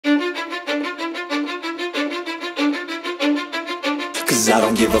Cause I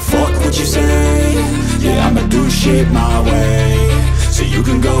don't give a fuck what you say. Yeah, I'ma do shit my way. So you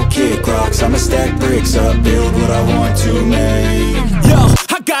can go kick rocks, I'ma stack bricks up, build what I want to make. Yo,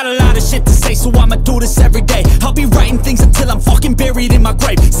 I got a lot of shit to say, so I'ma do this every day. I'll be writing things until I'm fucking buried in my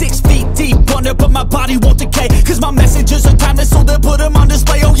grave. 6 feet deep under, but my body won't decay. Cause my messages are timeless, so they'll put them on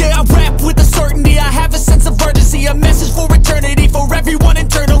display. Oh yeah, I rap with a certainty, I have a sense of urgency. A message for eternity, for everyone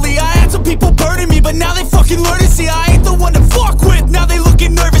internally. I had some people burning me, but now they fucking learn to see I ain't the one to fuck with, now they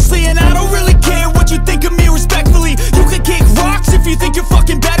looking nervously. And I don't really care what you think of me, respectfully. You can kick rocks if you think you're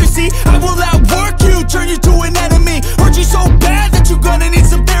fucking better, see. I will outwork you, turn you to an enemy. Hurt you so bad that you're gonna need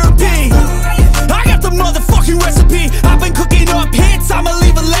some therapy. I got the motherfucking recipe, I've been cooking up hits, I'ma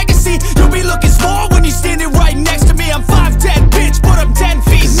leave a legacy. You'll be looking small when you're standing right next to me. I'm 5'10", bitch, but I'm 10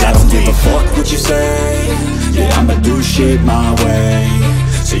 feet. Cause I don't give a fuck what you say. Yeah, I'ma do shit my way.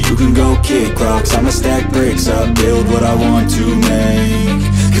 So you can go kick rocks, I'ma stack bricks up, build what I want to make.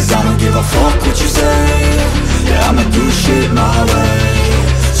 Cause I don't give a fuck what you say. Yeah, I'ma do shit my way.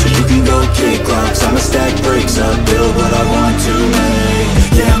 So you can go kick rocks, I'ma stack bricks up, build what I want to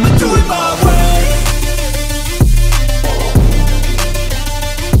make. Yeah, I'ma do it my way.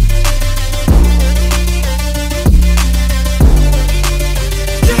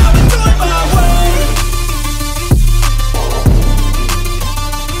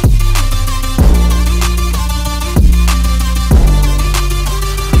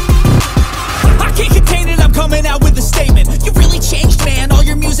 Coming out with a statement. You really changed, man, all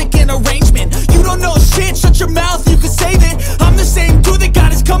your music and arrangement. You don't know shit, shut your mouth, you can save it. I'm the same dude that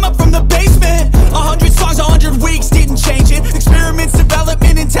got his come up from the basement. 100 songs, 100 weeks, didn't change it. Experiments,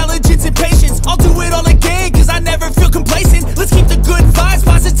 development, intelligence, and patience. I'll do it all again, cause I never feel complacent. Let's keep the good vibes,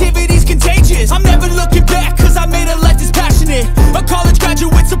 positivity's contagious. I'm never looking back, cause I made a life that's passionate. A college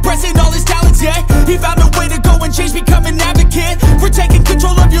graduate suppressing all his talents, yeah. He found a way to go and change, become an advocate for taking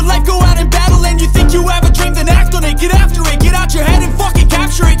control of your life, go out and battle. And you think you have a dream, then act on it, get after it, get out your head and fucking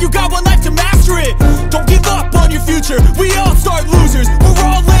capture it. You got one life to master it. Don't give up on your future, we all start losers. We're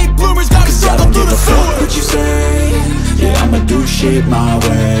all late bloomers, gotta struggle through the sewer. Fuck what you say. Yeah, I'ma do shit my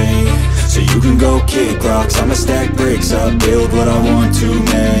way. So you can go kick rocks, I'ma stack bricks up, build what I want to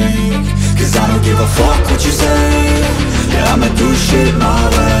make. Cause I don't give a fuck what you say. Yeah, I'ma do shit my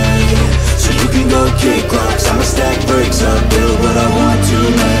way. So you can go kick rocks, I'ma stack bricks up, build what I want to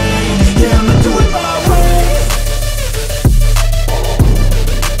make. Yeah, I'ma do it my way.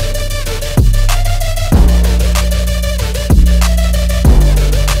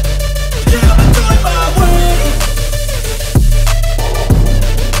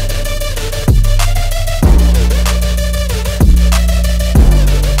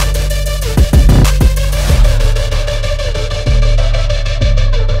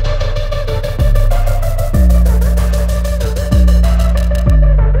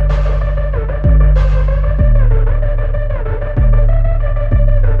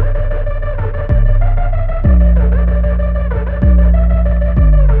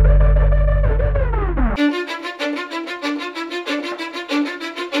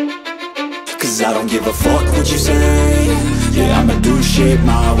 Cause I don't give a fuck what you say. Yeah, I'ma do shit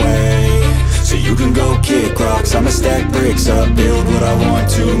my way. So you can go kick rocks, I'ma stack bricks up, build what I want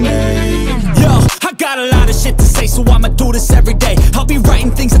to make. Yo, I got a lot of shit to say, so I'ma do this every day. I'll be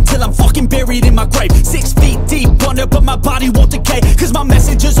writing things until I'm fucking buried in my grave. 6 feet deep under, but my body won't decay. Cause my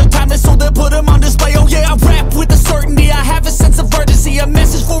messages are timeless, so they'll put them on display. Oh yeah, I rap with a certainty, I have a sense of urgency. A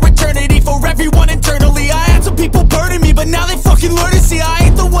message for eternity, for everyone internally. I had some people burning me, but now they fucking learn to see I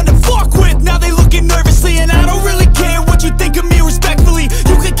ain't the one to fuck with, now they looking nervously. And I don't really care what you think of me, respectfully.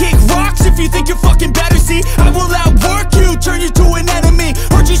 You can kick rocks if you think you're fucking better, see. I will outwork you, turn you to an enemy.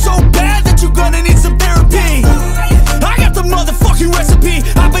 Hurt you so bad that you're gonna need some therapy. I got the motherfucking recipe,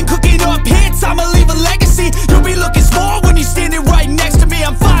 I've been cooking up hits, I'ma leave a legacy. You'll be looking small when you're standing right next to me.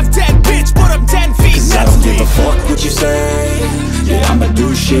 I'm 5'10", bitch, but I'm 10 feet. Cause I don't give a fuck what you say. Yeah, I'ma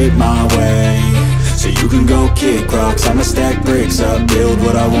do shit my way. So you can go kick rocks, I'ma stack bricks up, build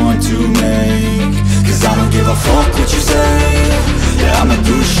what I want to make. Cause I don't give a fuck what you say. Yeah, I'ma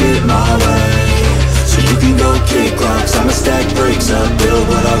do shit my way. So you can go kick rocks, I'ma stack bricks up, build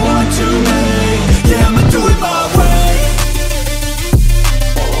what I want to make. Yeah, I'ma do it my way.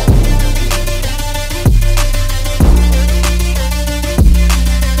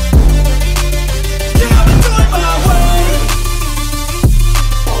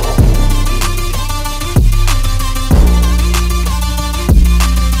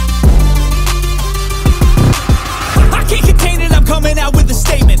 Coming out with a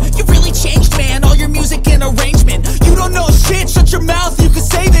statement. You really changed, man, all your music and arrangement. You don't know shit, shut your mouth, you can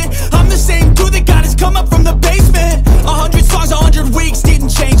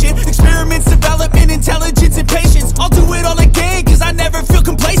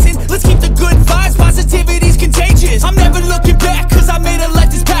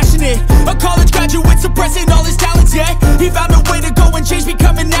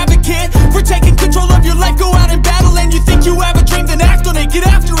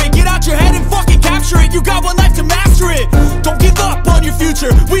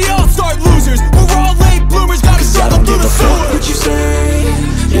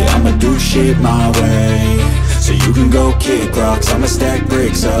shit my way. So you can go kick rocks, I'ma stack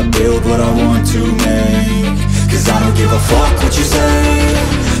bricks up, build what I want to make. Cause I don't give a fuck what you say,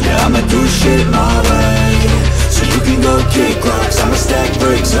 yeah, I'ma do shit my way. So you can go kick rocks, I'ma stack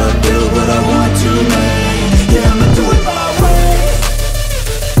bricks up, build what I want to make. Yeah, I'ma do it my way.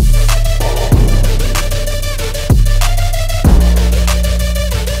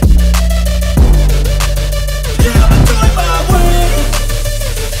 Yeah, I'ma do it my way.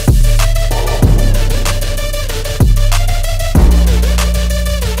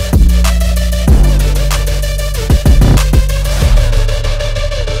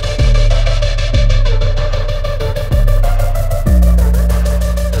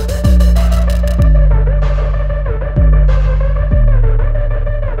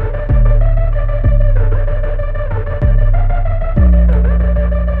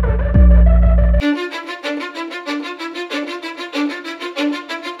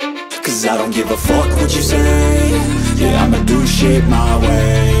 Cause I don't give a fuck what you say, yeah, I'ma do shit my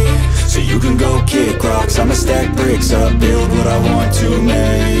way. So you can go kick rocks, I'ma stack bricks up, build what I want to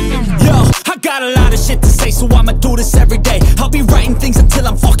make. Yo, I got a lot of shit to say, so I'ma do this every day. I'll be writing things until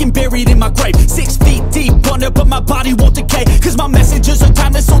I'm fucking buried in my grave. 6 feet deep under, but my body won't decay. Cause my messages are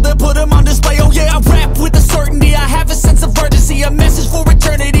timeless, so they'll put them on display. Oh yeah, I rap with a certainty, I have